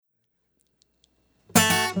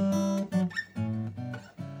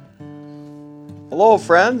Hello,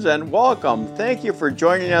 friends, and welcome. Thank you for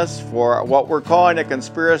joining us for what we're calling a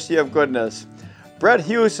Conspiracy of Goodness. Brett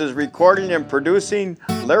Hughes is recording and producing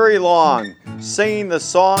Larry Long, singing the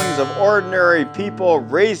songs of ordinary people,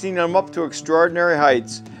 raising them up to extraordinary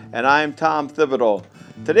heights. And I'm Tom Thibodeau.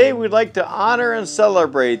 Today we'd like to honor and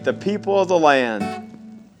celebrate the people of the land.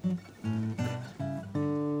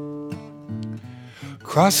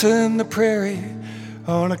 Crossing the prairie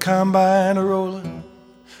on a combine rolling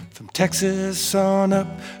from Texas on up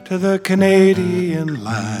to the Canadian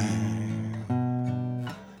line,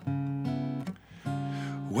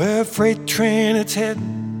 where a freight train it's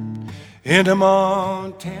heading into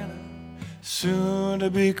Montana, soon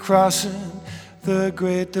to be crossing the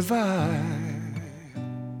Great Divide.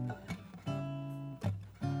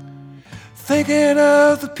 Thinking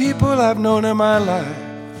of the people I've known in my life,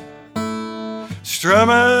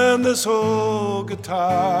 strumming this old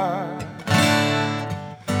guitar.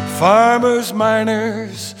 Farmers,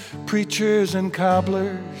 miners, preachers, and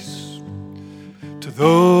cobblers, to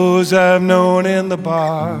those I've known in the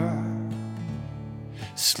bar,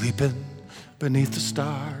 sleeping beneath the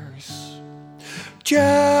stars,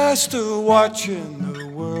 just watching the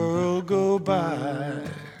world go by.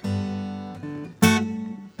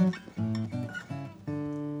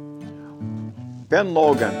 Ben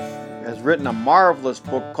Logan has written a marvelous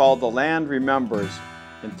book called The Land Remembers.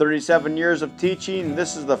 In 37 years of teaching,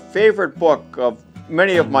 this is the favorite book of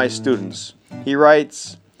many of my students. He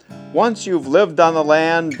writes, "Once you've lived on the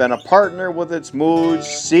land, been a partner with its moods,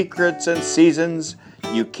 secrets, and seasons,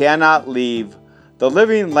 you cannot leave. The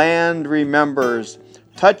living land remembers,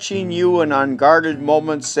 touching you in unguarded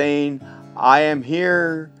moments, saying, 'I am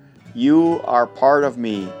here, you are part of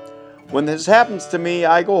me.' When this happens to me,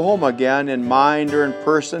 I go home again in mind or in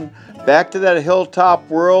person, back to that hilltop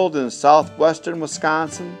world in southwestern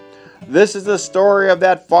Wisconsin. This is the story of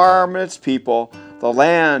that farm and its people. The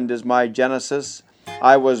land is my genesis.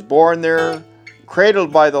 I was born there,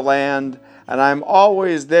 cradled by the land, and I'm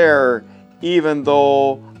always there, even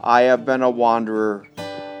though I have been a wanderer.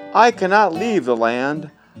 I cannot leave the land.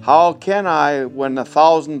 How can I when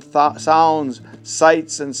 1,000 sounds,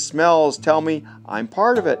 sights, and smells tell me I'm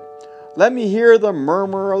part of it? Let me hear the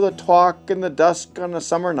murmur of the talk in the dusk on a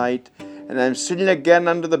summer night, and I'm sitting again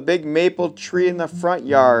under the big maple tree in the front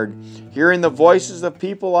yard, hearing the voices of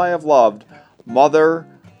people I have loved. Mother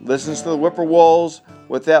listens to the whippoorwills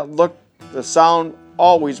with that look the sound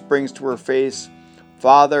always brings to her face.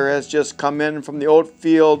 Father has just come in from the oat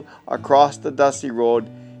field across the dusty road.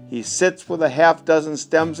 He sits with a half-dozen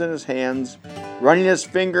stems in his hands, running his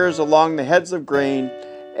fingers along the heads of grain,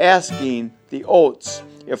 asking the oats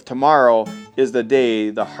if tomorrow is the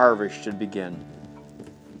day the harvest should begin."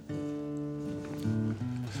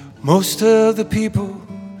 Most of the people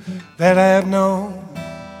that I have known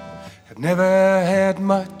have never had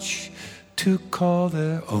much to call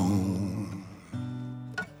their own,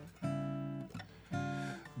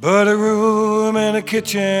 but a room and a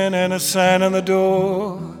kitchen and a sign on the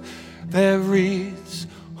door that reads,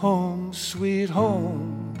 "Home, sweet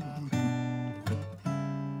home."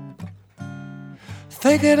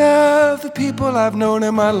 Thinking of the people I've known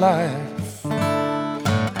in my life,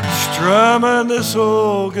 strumming this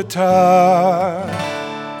old guitar.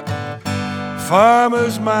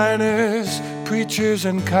 Farmers, miners, preachers,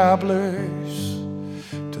 and cobblers,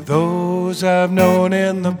 to those I've known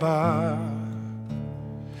in the bar,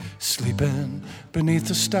 sleeping beneath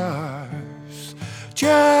the stars,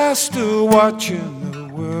 just watching the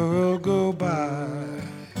world go by.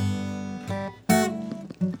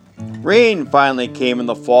 Rain finally came in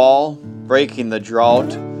the fall, breaking the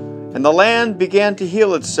drought, and the land began to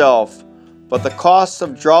heal itself, but the costs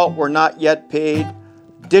of drought were not yet paid.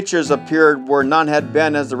 Ditches appeared where none had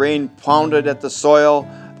been as the rain pounded at the soil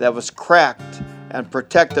that was cracked and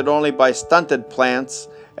protected only by stunted plants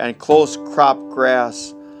and close-cropped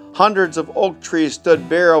grass. Hundreds of oak trees stood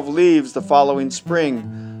bare of leaves the following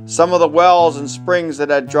spring. Some of the wells and springs that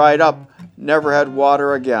had dried up never had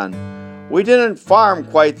water again. We didn't farm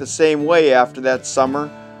quite the same way after that summer.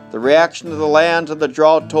 The reaction of the land to the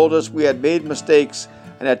drought told us we had made mistakes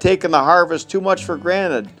and had taken the harvest too much for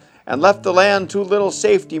granted and left the land too little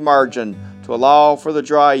safety margin to allow for the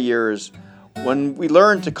dry years. When we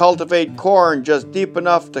learned to cultivate corn just deep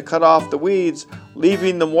enough to cut off the weeds,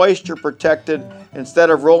 leaving the moisture protected instead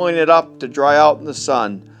of rolling it up to dry out in the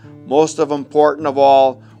sun. Most important of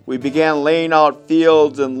all, we began laying out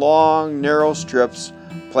fields in long, narrow strips,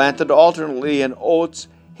 planted alternately in oats,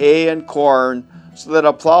 hay, and corn, so that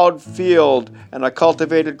a plowed field and a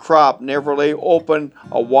cultivated crop never lay open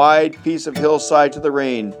a wide piece of hillside to the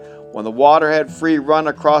rain. When the water had free run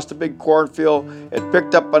across the big cornfield, it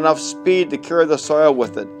picked up enough speed to carry the soil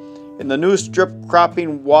with it. In the new strip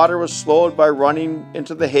cropping, water was slowed by running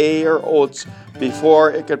into the hay or oats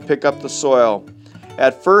before it could pick up the soil.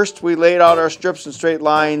 At first, we laid out our strips in straight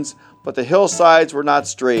lines, but the hillsides were not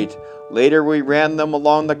straight. Later, we ran them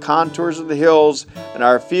along the contours of the hills, and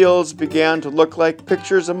our fields began to look like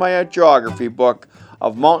pictures in my geography book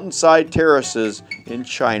of mountainside terraces in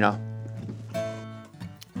China.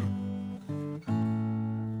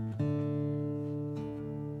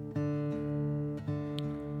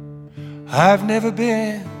 I've never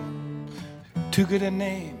been too good at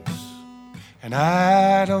names, and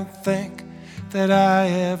I don't think that I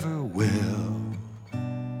ever will.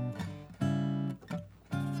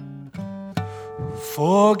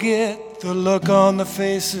 Forget the look on the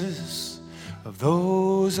faces of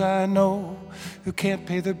those I know who can't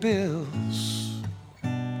pay their bills.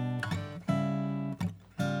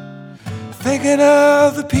 Thinking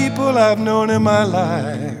of the people I've known in my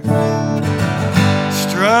life,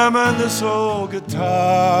 strumming this old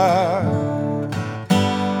guitar.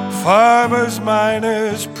 Farmers,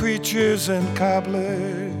 miners, preachers, and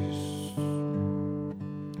cobblers.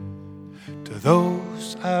 To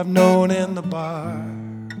those I've known in the bar,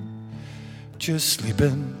 just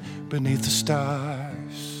sleeping beneath the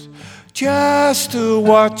stars, just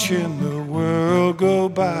watching the world go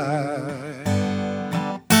by.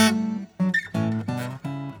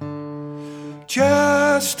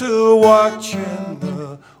 Just watching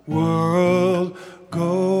the world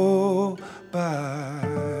go by.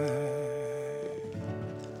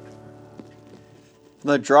 From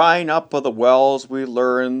the drying up of the wells, we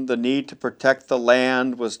learned the need to protect the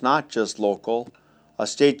land was not just local. A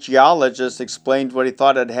state geologist explained what he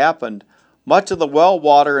thought had happened. Much of the well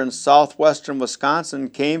water in southwestern Wisconsin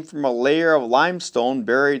came from a layer of limestone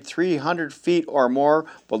buried 300 feet or more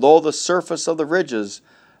below the surface of the ridges.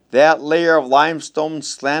 That layer of limestone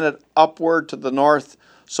slanted upward to the north,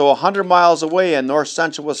 so 100 miles away in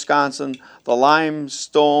north-central Wisconsin, the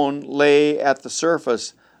limestone lay at the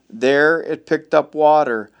surface. There it picked up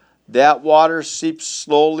water. That water seeps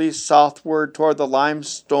slowly southward toward the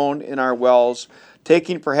limestone in our wells,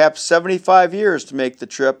 taking perhaps 75 years to make the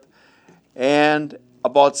trip. And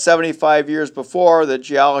about 75 years before, the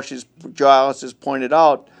geologists pointed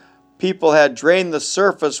out, people had drained the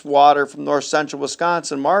surface water from north-central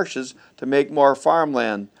Wisconsin marshes to make more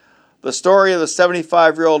farmland. The story of the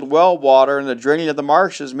 75-year-old well water and the draining of the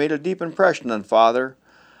marshes made a deep impression on Father.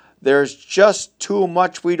 There's just too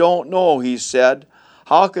much we don't know, he said.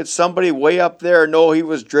 How could somebody way up there know he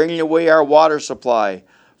was draining away our water supply?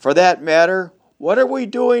 For that matter, what are we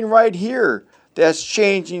doing right here that's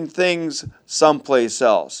changing things someplace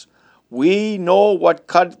else? We know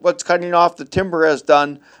what's cutting off the timber has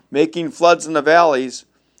done, making floods in the valleys.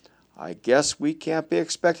 I guess we can't be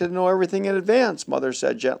expected to know everything in advance, Mother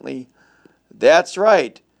said gently. That's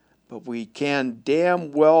right. But we can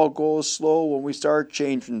damn well go slow when we start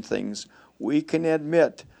changing things. We can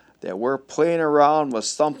admit that we're playing around with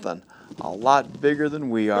something a lot bigger than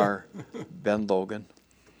we are. Ben Logan.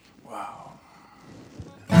 Wow.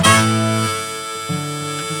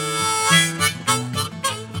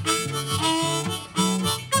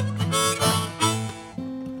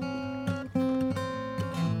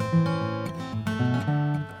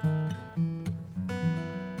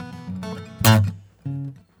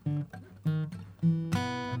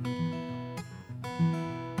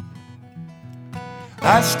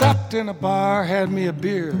 I stopped in a bar, had me a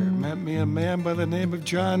beer, met me a man by the name of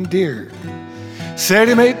John Deere. Said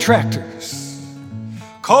he made tractors,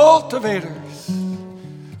 cultivators,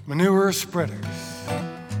 manure spreaders.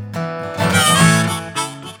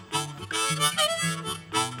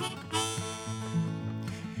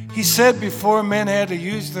 He said before men had to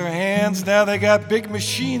use their hands, now they got big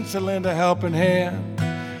machines to lend a helping hand.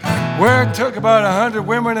 Where it took about 100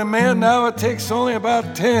 women and men, now it takes only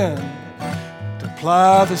about 10.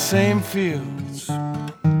 Plow the same fields.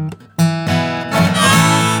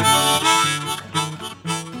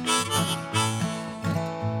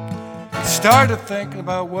 Started thinking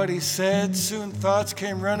about what he said. Soon thoughts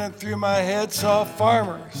came running through my head. Saw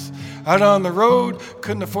farmers out on the road,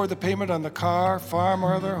 couldn't afford the payment on the car, farm,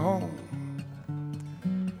 or their home.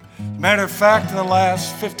 Matter of fact, in the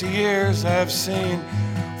last 50 years, I've seen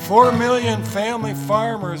 4 million family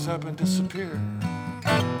farmers up and disappear.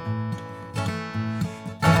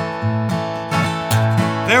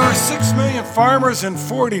 There were 6 million farmers in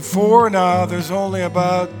 44, now there's only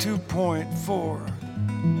about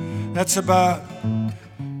 2.4. That's about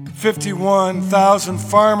 51,000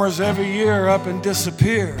 farmers every year up and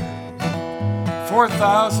disappear.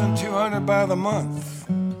 4,200 by the month.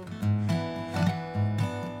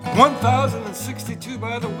 1,062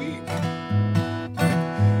 by the week,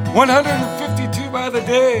 152 by the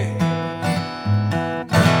day,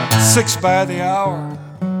 6 by the hour.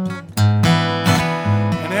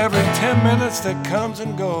 And every 10 minutes that comes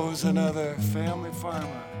and goes, another family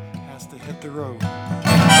farmer has to hit the road.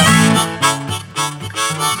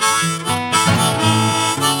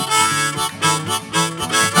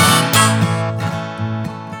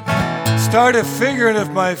 Started figuring, if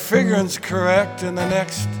my figuring's correct, in the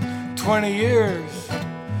next 20 years,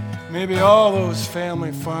 maybe all those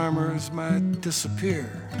family farmers might disappear.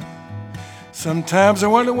 Sometimes I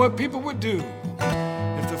wonder what people would do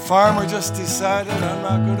if the farmer just decided, I'm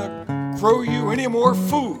not gonna grow you any more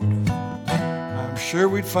food. I'm sure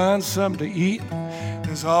we'd find some to eat.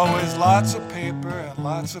 There's always lots of paper and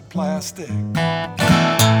lots of plastic. So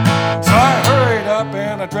I hurried up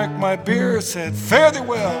and I drank my beer, said, fare thee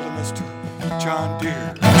well to Mr. John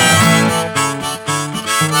Deere.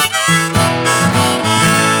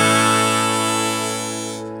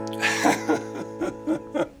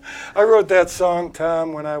 I wrote that song,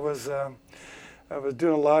 Tom, when I was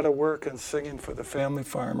doing a lot of work and singing for the family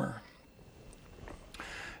farmer.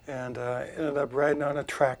 And I ended up riding on a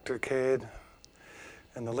tractorcade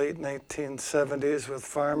in the late 1970s with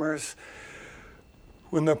farmers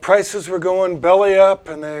when the prices were going belly up,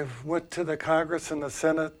 and they went to the Congress and the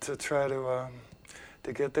Senate to try to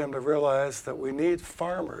get them to realize that we need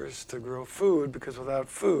farmers to grow food, because without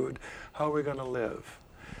food, how are we going to live?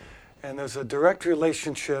 And there's a direct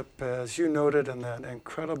relationship, as you noted in that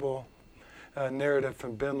incredible narrative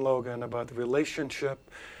from Ben Logan, about the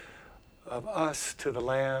relationship of us to the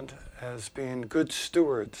land as being good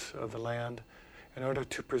stewards of the land in order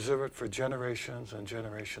to preserve it for generations and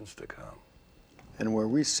generations to come. And where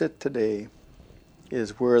we sit today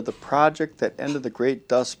is where the project that ended the Great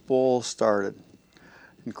Dust Bowl started.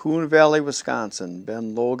 In Coon Valley, Wisconsin,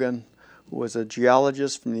 Ben Logan, who was a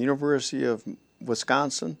geologist from the University of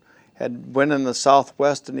Wisconsin, went in the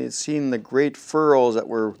Southwest, and he had seen the great furrows that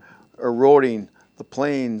were eroding the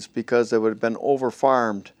plains because they would have been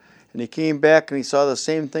over-farmed. And he came back and he saw the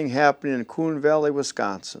same thing happening in Coon Valley,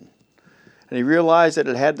 Wisconsin. And he realized that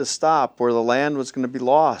it had to stop, where the land was going to be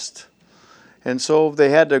lost. And so they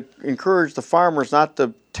had to encourage the farmers not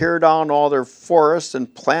to tear down all their forests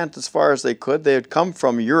and plant as far as they could. They had come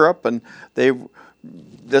from Europe, and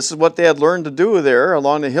this is what they had learned to do there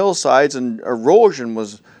along the hillsides, and erosion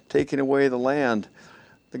was taking away the land.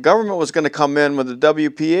 The government was going to come in with the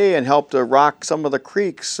WPA and help to rock some of the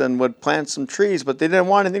creeks and would plant some trees, but they didn't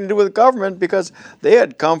want anything to do with the government because they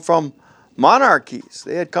had come from monarchies.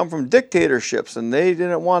 They had come from dictatorships, and they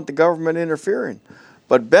didn't want the government interfering.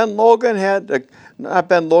 But Ben Logan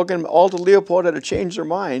Aldo Leopold had to change their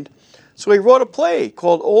mind. So he wrote a play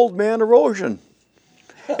called Old Man Erosion.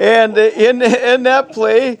 And in that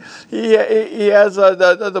play, he has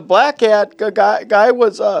the black hat guy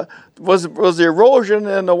was the erosion,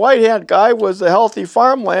 and the white hat guy was the healthy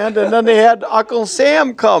farmland. And then they had Uncle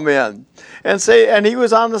Sam come in and he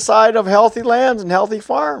was on the side of healthy lands and healthy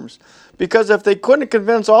farms. Because if they couldn't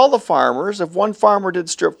convince all the farmers, if one farmer did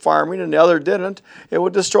strip farming and the other didn't, it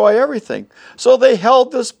would destroy everything. So they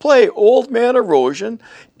held this play, Old Man Erosion,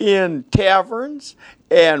 in taverns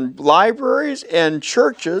and libraries and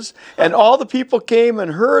churches, and all the people came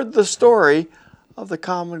and heard the story of the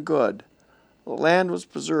common good. The land was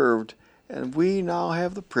preserved, and we now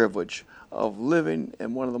have the privilege of living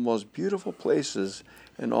in one of the most beautiful places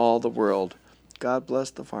in all the world. God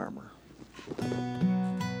bless the farmer.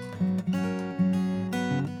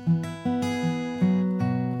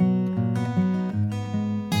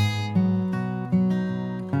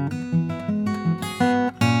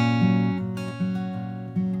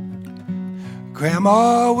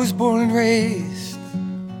 Grandma was born and raised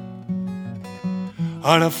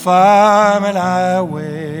on a farm in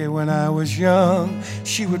Iowa. When I was young,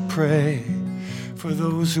 she would pray for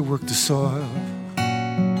those who worked the soil.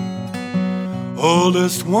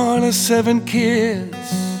 Oldest one of 7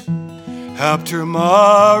 kids, helped her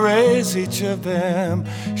ma raise each of them,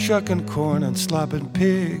 shucking corn and slopping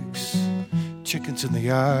pigs, chickens in the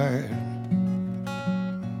yard.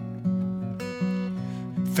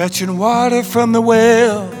 Fetching water from the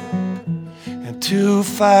well in 2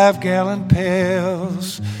 5-gallon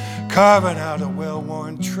pails, carving out a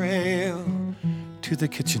well-worn trail to the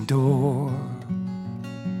kitchen door.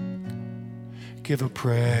 Give a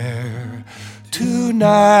prayer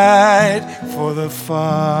tonight for the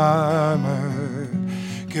farmer.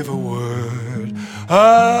 Give a word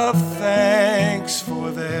of thanks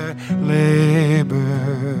for their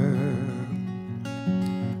labor.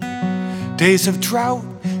 Days of drought,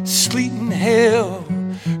 sleet and hail,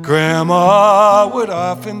 Grandma would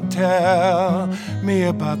often tell me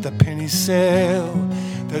about the penny sale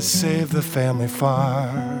that saved the family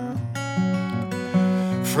farm.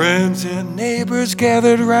 Friends and neighbors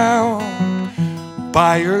gathered round,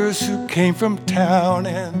 buyers who came from town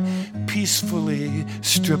and peacefully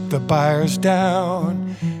stripped the buyers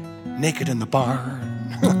down, naked in the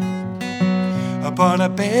barn. Upon a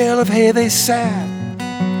bale of hay they sat,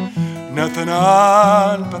 nothing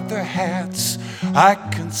on but their hats. I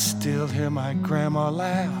can still hear my grandma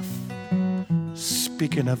laugh,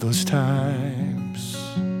 speaking of those times.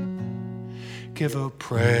 Give a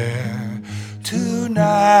prayer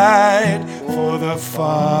tonight for the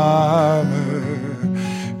farmer.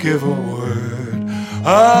 Give a word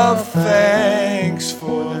of thanks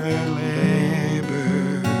for their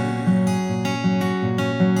labor.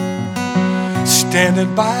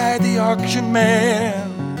 Standing by the auction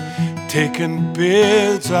man, taking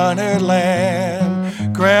bids on her land,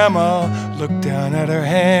 Grandma looked down at her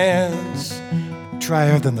hands,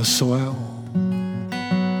 drier than the soil.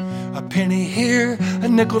 A penny here, a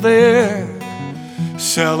nickel there,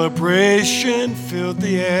 celebration filled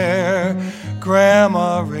the air.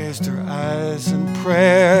 Grandma raised her eyes in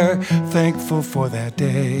prayer, thankful for that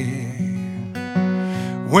day.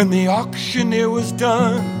 When the auctioneer was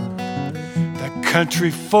done, the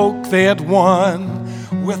country folk they had won,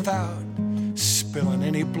 without spilling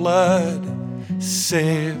any blood,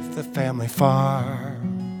 save the family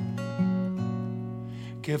farm.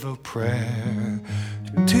 Give a prayer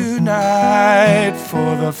tonight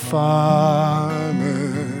for the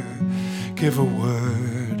farmer. Give a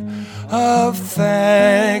word of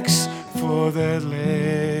thanks for their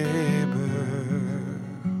labor.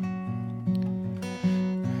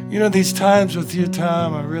 You know, these times with you,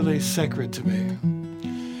 Tom, are really sacred to me.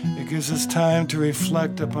 It gives us time to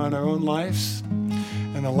reflect upon our own lives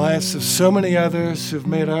and the lives of so many others who've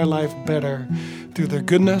made our life better through their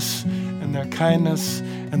goodness and their kindness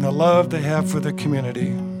and the love they have for the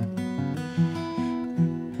community.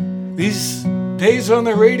 These days on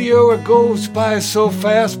the radio, it goes by so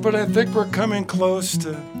fast, but I think we're coming close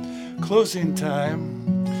to closing time.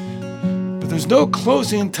 But there's no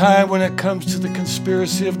closing time when it comes to the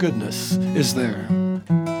conspiracy of goodness, is there?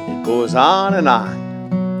 It goes on and on.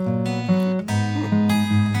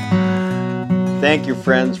 Thank you,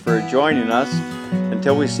 friends, for joining us.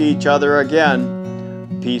 Until we see each other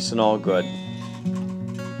again, peace and all good.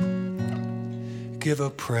 Give a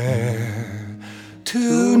prayer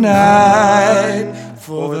tonight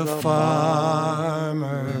for the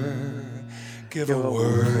farmer. Give a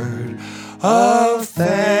word of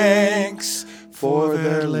thanks for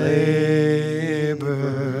their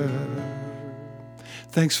labor.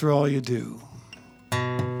 Thanks for all you do.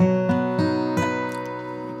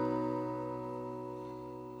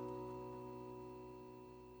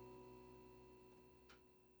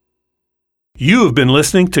 You have been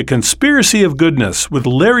listening to Conspiracy of Goodness with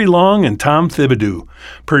Larry Long and Tom Thibodeau,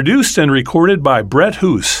 produced and recorded by Brett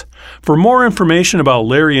Hoos. For more information about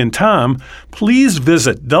Larry and Tom, please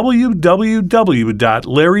visit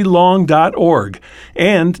www.larrylong.org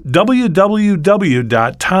and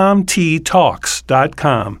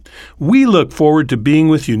www.tomttalks.com. We look forward to being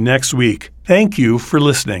with you next week. Thank you for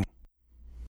listening.